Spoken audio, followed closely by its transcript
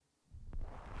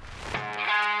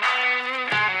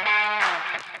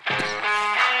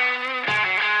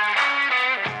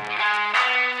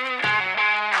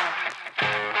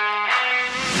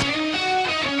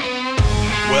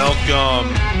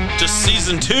Welcome to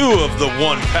season 2 of the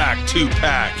One Pack, Two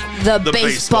Pack, the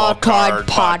Baseball Card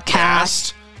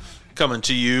Podcast. Coming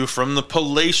to you from the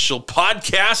Palatial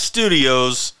Podcast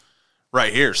Studios,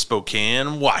 right here,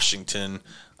 Spokane, Washington.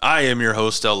 I am your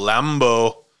host, El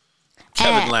Lambo,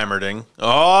 Kevin Lammerding.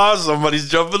 Oh, somebody's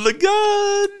jumping the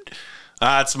gun.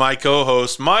 That's my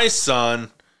co-host, my son,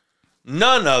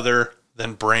 none other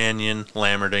than Branyan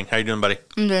Lammerding. How you doing, buddy?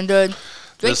 I'm doing good.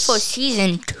 Great for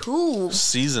season 2.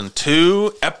 Season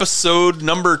 2, episode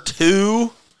number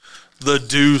 2, The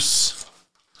Deuce.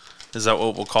 Is that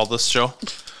what we'll call this show?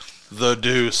 The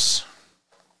Deuce.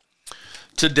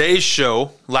 Today's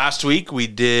show, last week we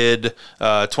did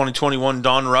 2021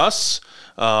 Don Russ.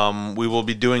 We will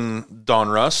be doing Don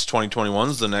Russ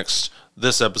 2021's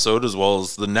this episode as well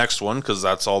as the next one, because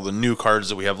that's all the new cards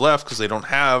that we have left, because they don't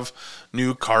have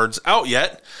new cards out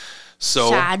yet.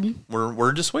 So sad.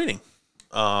 We're just waiting.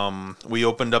 We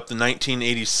opened up the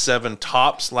 1987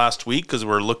 Topps last week because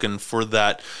we're looking for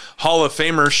that Hall of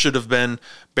Famer. Should have been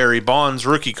Barry Bonds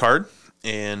rookie card,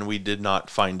 and we did not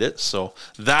find it. So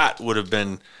that would have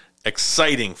been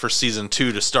exciting for season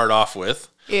 2 to start off with.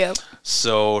 Yep.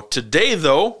 So today,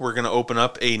 though, we're going to open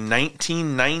up a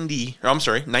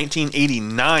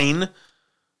 1989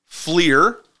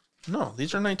 Fleer. No,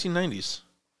 these are 1990s.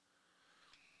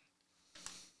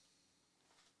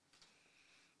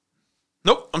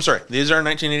 Nope, I'm sorry. These are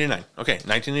 1989. Okay,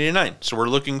 1989. So we're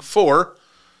looking for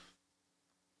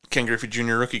Ken Griffey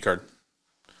Jr. rookie card.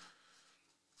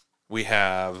 We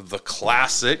have the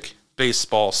classic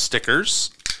baseball stickers.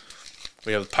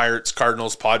 We have the Pirates,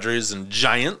 Cardinals, Padres, and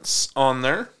Giants on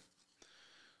there.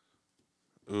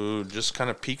 Ooh, just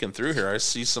kind of peeking through here. I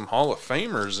see some Hall of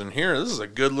Famers in here. This is a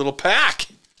good little pack.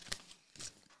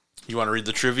 You want to read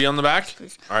the trivia on the back?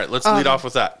 All right, let's lead off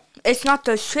with that. It's not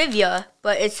the trivia,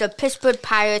 but it's the Pittsburgh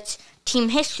Pirates team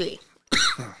history.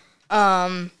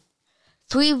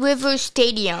 Three Rivers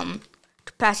Stadium,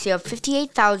 capacity of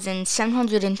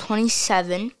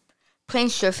 58,727. Playing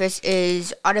surface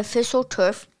is artificial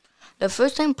turf. The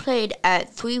first time played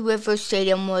at Three Rivers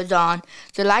Stadium was on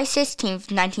July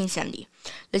 16th, 1970.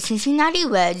 The Cincinnati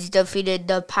Reds defeated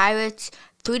the Pirates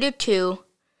 3-2,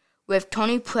 with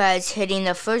Tony Perez hitting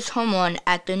the first home run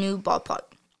at the new ballpark.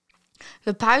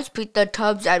 The Pirates beat the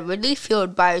Cubs at Wrigley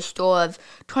Field by a score of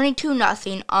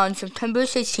 22-0 on September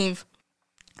 16th,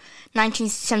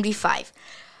 1975.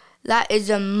 That is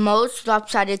the most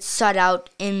lopsided shutout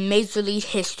in Major League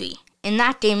history. In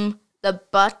that game, the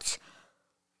Bucs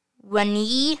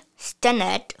Rennie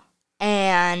Stennett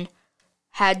and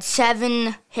had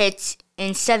 7 hits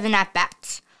in 7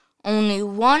 at-bats. Only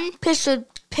one Pittsburgh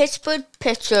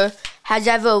pitcher has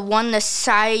ever won the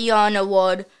Cy Young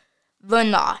Award,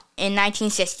 Verlaw, in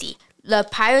 1960. The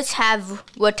Pirates have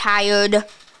retired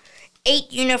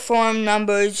 8 uniform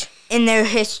numbers in their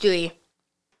history.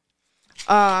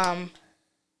 Bill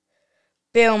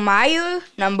Meyer,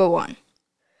 number 1.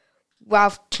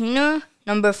 Ralph Kiner,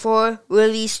 number 4.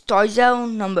 Willie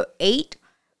Stargell, number 8.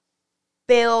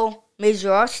 Bill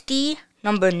Mazeroski,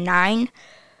 number 9.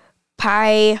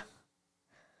 Pi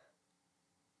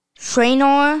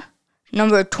Schreiner,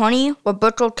 number 20.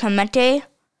 Roberto Clemente,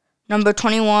 number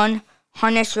 21.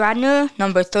 Hannes Radner,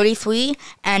 number 33.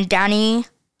 And Danny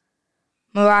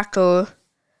Marato,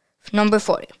 number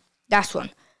 40. That's one.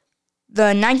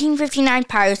 The 1959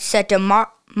 Pirates set the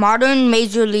modern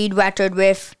Major League record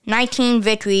with 19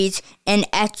 victories in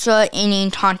extra inning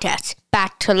contests.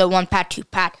 Back to the One Pack, Two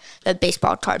Pack, the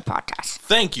Baseball Card Podcast.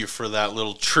 Thank you for that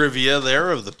little trivia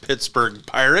there of the Pittsburgh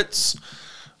Pirates.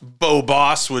 Bo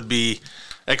Boss would be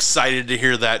excited to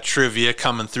hear that trivia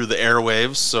coming through the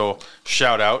airwaves, so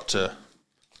shout out to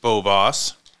Bo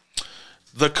Boss.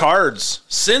 The cards.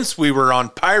 Since we were on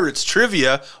Pirates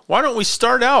trivia, why don't we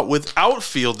start out with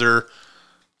outfielder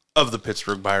of the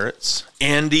Pittsburgh Pirates,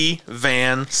 Andy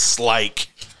Van Slyke.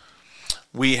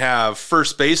 We have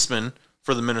first baseman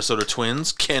for the Minnesota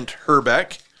Twins, Kent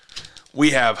Hrbek.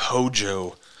 We have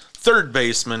Hojo. Third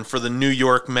baseman for the New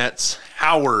York Mets,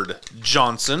 Howard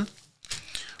Johnson.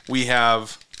 We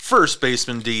have first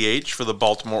baseman DH for the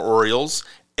Baltimore Orioles,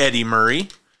 Eddie Murray.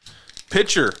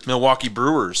 Pitcher, Milwaukee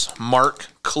Brewers, Mark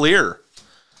Clear.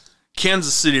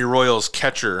 Kansas City Royals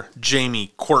catcher,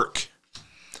 Jamie Quirk.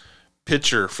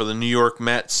 Pitcher for the New York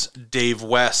Mets, Dave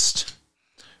West.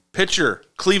 Pitcher,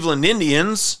 Cleveland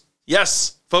Indians.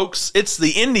 Yes, folks, it's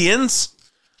the Indians.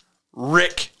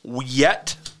 Rick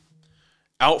Yett.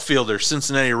 Outfielder,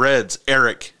 Cincinnati Reds,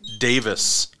 Eric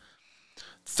Davis.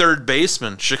 Third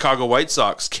baseman, Chicago White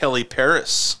Sox, Kelly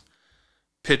Paris.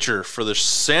 Pitcher for the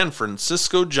San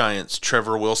Francisco Giants,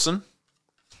 Trevor Wilson.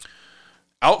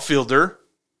 Outfielder,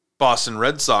 Boston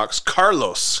Red Sox,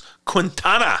 Carlos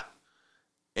Quintana.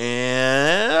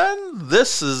 And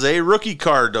this is a rookie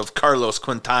card of Carlos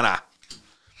Quintana.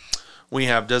 We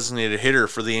have designated hitter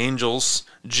for the Angels,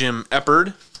 Jim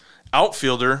Eppard.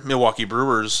 Outfielder, Milwaukee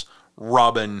Brewers,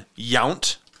 Robin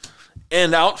Yount.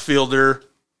 And outfielder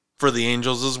for the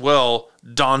Angels as well,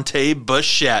 Dante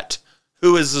Bichette.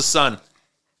 Who is the son?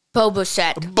 Bo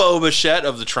Bichette. Bo Bichette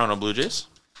of the Toronto Blue Jays.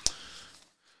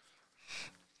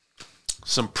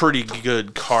 Some pretty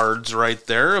good cards right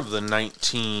there of the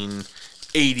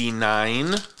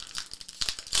 1989.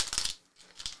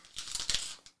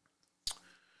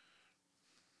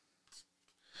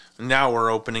 Now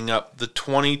we're opening up the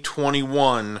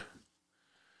 2021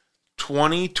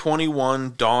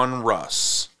 Don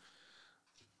Russ.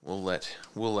 We'll let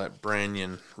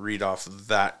Branyan read off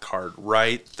that card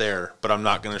right there, but I'm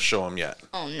not going to show him yet.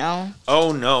 Oh no.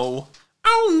 Oh no.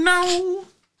 Oh no.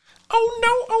 Oh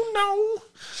no. Oh no.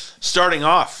 Starting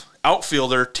off,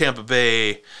 outfielder Tampa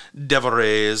Bay Devil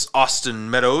Rays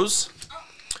Austin Meadows.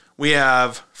 We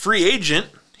have free agent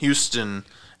Houston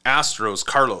Astros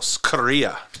Carlos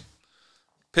Correa.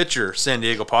 Pitcher San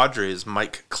Diego Padres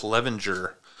Mike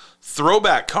Clevinger.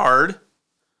 Throwback card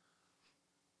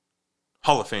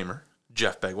Hall of Famer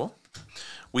Jeff Bagwell.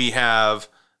 We have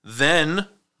then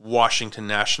Washington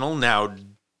National, now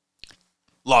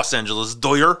Los Angeles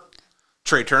Doyer,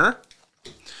 Trey Turner.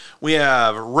 We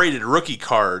have rated rookie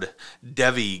card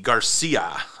Devi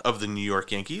Garcia of the New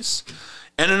York Yankees.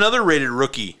 And another rated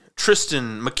rookie,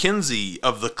 Tristan McKenzie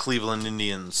of the Cleveland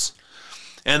Indians.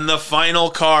 And the final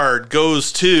card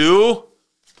goes to,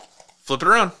 flip it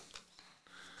around.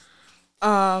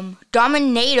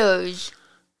 Dominators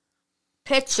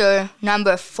pitcher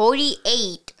number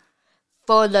 48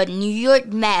 for the New York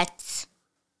Mets.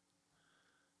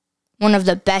 One of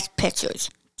the best pitchers,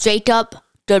 Jacob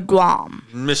deGrom.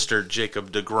 Mr.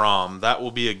 Jacob deGrom. That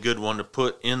will be a good one to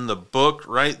put in the book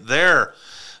right there.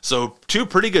 So two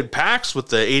pretty good packs with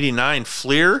the 89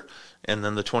 Fleer and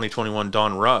then the 2021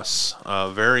 Don Russ.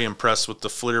 Very impressed with the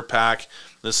Fleer pack.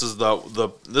 This is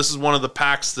this is one of the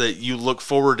packs that you look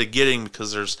forward to getting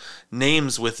because there's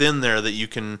names within there that you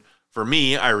can, for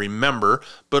me, I remember,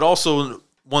 but also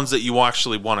ones that you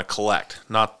actually want to collect,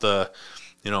 not the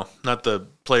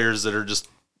players that are just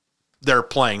they're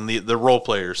playing, the role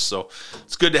players. So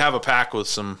it's good to have a pack with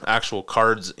some actual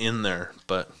cards in there.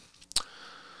 But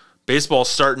baseball's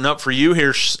starting up for you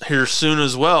here soon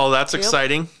as well. That's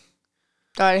exciting.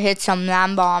 Gotta hit some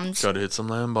land bombs.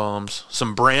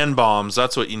 Some brand bombs.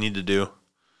 That's what you need to do.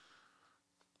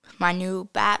 My new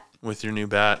bat. With your new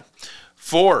bat.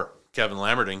 For Kevin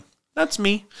Lamberting. That's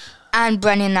me. And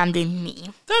Brennan Lambden,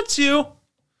 me. That's you.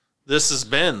 This has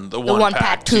been the One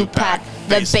Pack, Two Pack,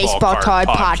 the Baseball Card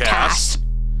Podcast.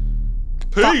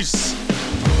 Peace.